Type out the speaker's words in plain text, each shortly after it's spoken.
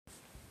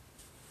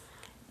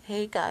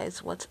Hey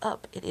guys, what's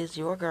up? It is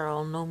your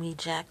girl Nomi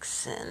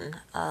Jackson.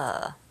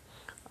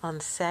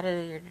 On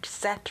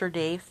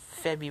Saturday,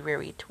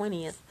 February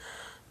 20th,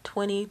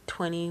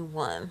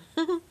 2021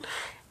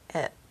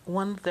 at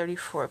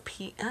 1:34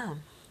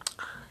 p.m.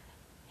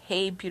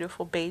 Hey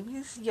beautiful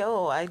babies.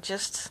 Yo, I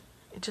just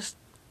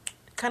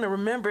kind of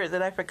remembered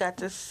that I forgot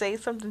to say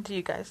something to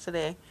you guys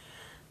today.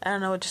 I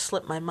don't know, it just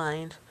slipped my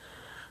mind.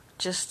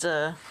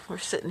 We're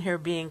sitting here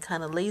being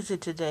kind of lazy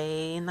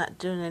today and not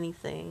doing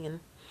anything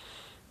and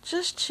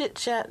just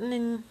chit-chatting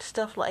and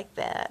stuff like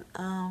that.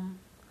 I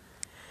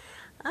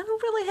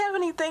don't really have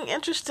anything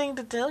interesting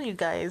to tell you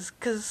guys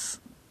because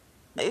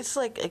it's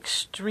like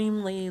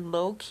extremely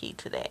low-key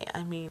today.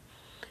 I mean,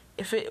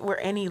 if it were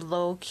any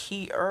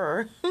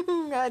low-keyer,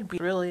 I'd be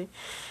really,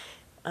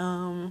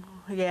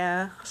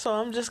 yeah. So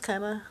I'm just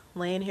kind of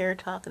laying here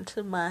talking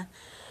to my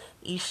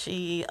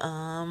Ishi,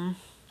 and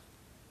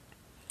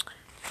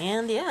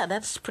yeah,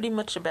 that's pretty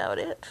much about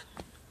it.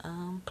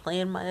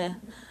 Playing my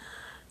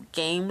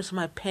games,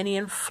 my Penny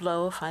and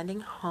Flow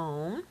Finding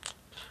Home,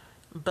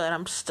 but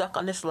I'm stuck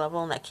on this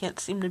level and I can't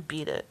seem to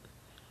beat it.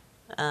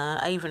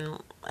 I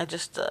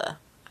just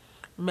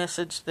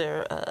messaged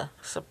their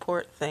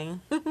support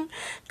thing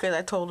because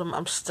I told them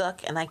I'm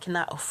stuck and I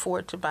cannot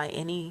afford to buy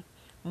any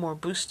more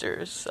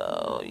boosters,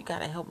 so you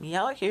gotta help me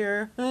out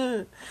here.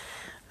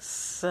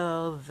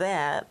 So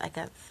I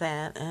got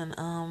that,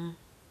 and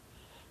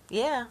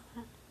yeah,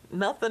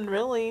 nothing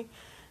really.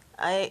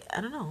 I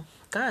don't know.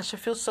 Gosh, I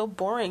feel so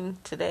boring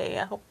today.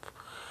 I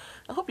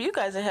hope you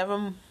guys are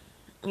having,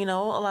 a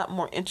lot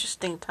more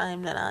interesting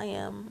time than I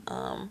am.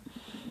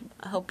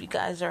 I hope you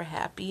guys are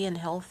happy and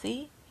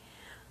healthy.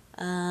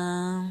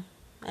 And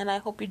I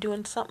hope you're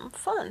doing something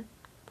fun.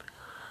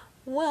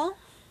 Well,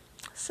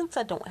 since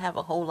I don't have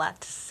a whole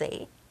lot to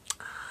say,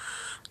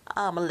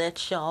 I'm gonna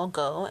let y'all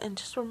go and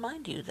just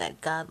remind you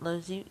that God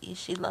loves you,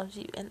 Ishi loves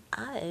you, and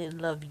I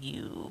love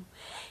you.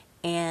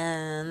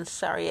 And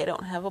sorry I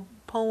don't have a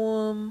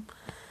poem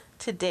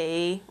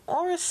today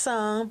or a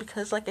song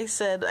because, like I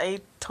said, I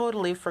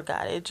totally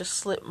forgot. It just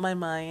slipped my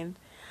mind.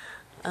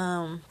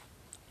 I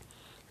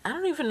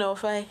don't even know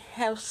if I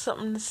have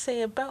something to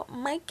say about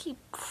Mikey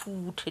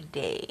Poo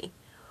today.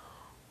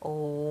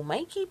 Oh,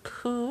 Mikey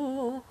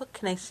Poo. What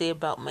can I say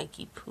about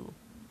Mikey Poo?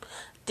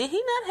 Did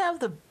he not have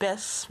the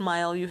best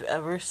smile you've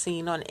ever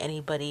seen on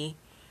anybody?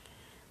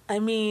 I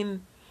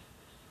mean,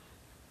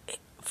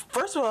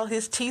 first of all,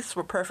 his teeth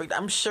were perfect.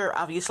 I'm sure,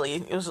 obviously,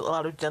 it was a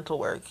lot of dental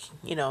work,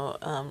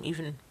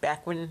 even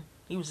back when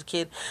he was a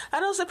kid. I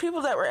know some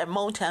people that were at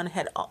Motown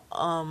had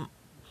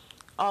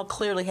all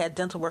clearly had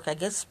dental work. I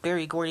guess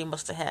Berry Gordy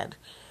must have had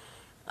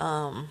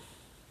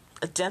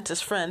a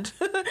dentist friend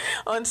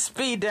on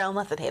speed dial.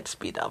 Not that they had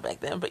speed dial back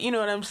then, but you know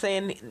what I'm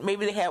saying?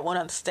 Maybe they had one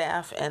on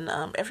staff, and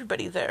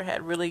everybody there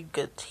had really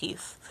good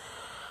teeth.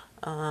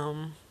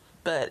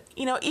 But,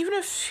 even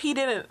if he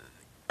didn't,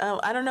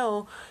 I don't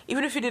know,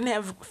 even if he didn't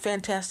have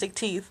fantastic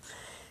teeth,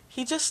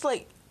 he just,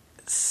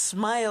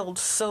 smiled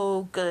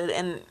so good,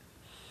 and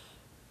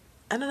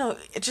I don't know,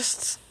 it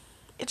just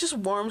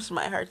warms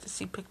my heart to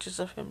see pictures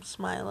of him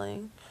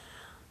smiling,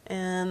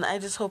 and I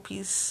just hope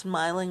he's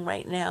smiling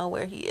right now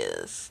where he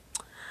is.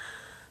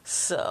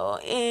 So,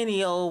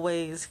 any old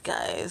ways,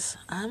 guys,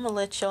 I'm gonna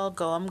let y'all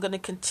go. I'm gonna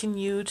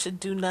continue to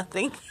do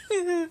nothing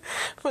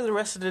for the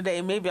rest of the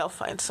day. Maybe I'll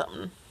find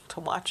something to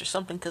watch or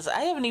something, because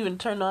I haven't even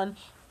turned on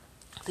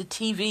the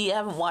TV. I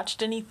haven't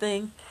watched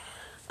anything.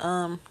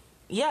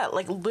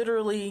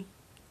 Literally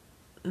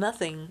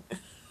nothing.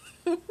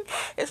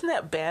 Isn't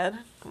that bad?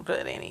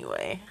 But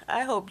anyway,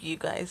 I hope you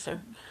guys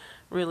are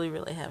really,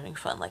 really having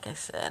fun, like I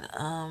said.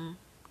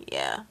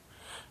 Yeah.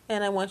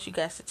 And I want you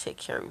guys to take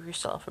care of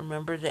yourself.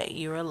 Remember that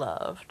you are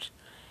loved.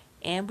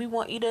 And we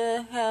want you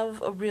to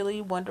have a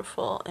really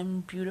wonderful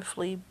and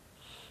beautifully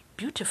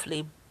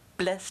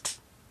blessed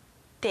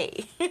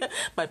day.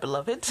 My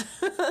beloved.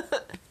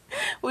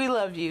 We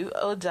love you.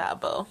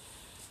 Odabo.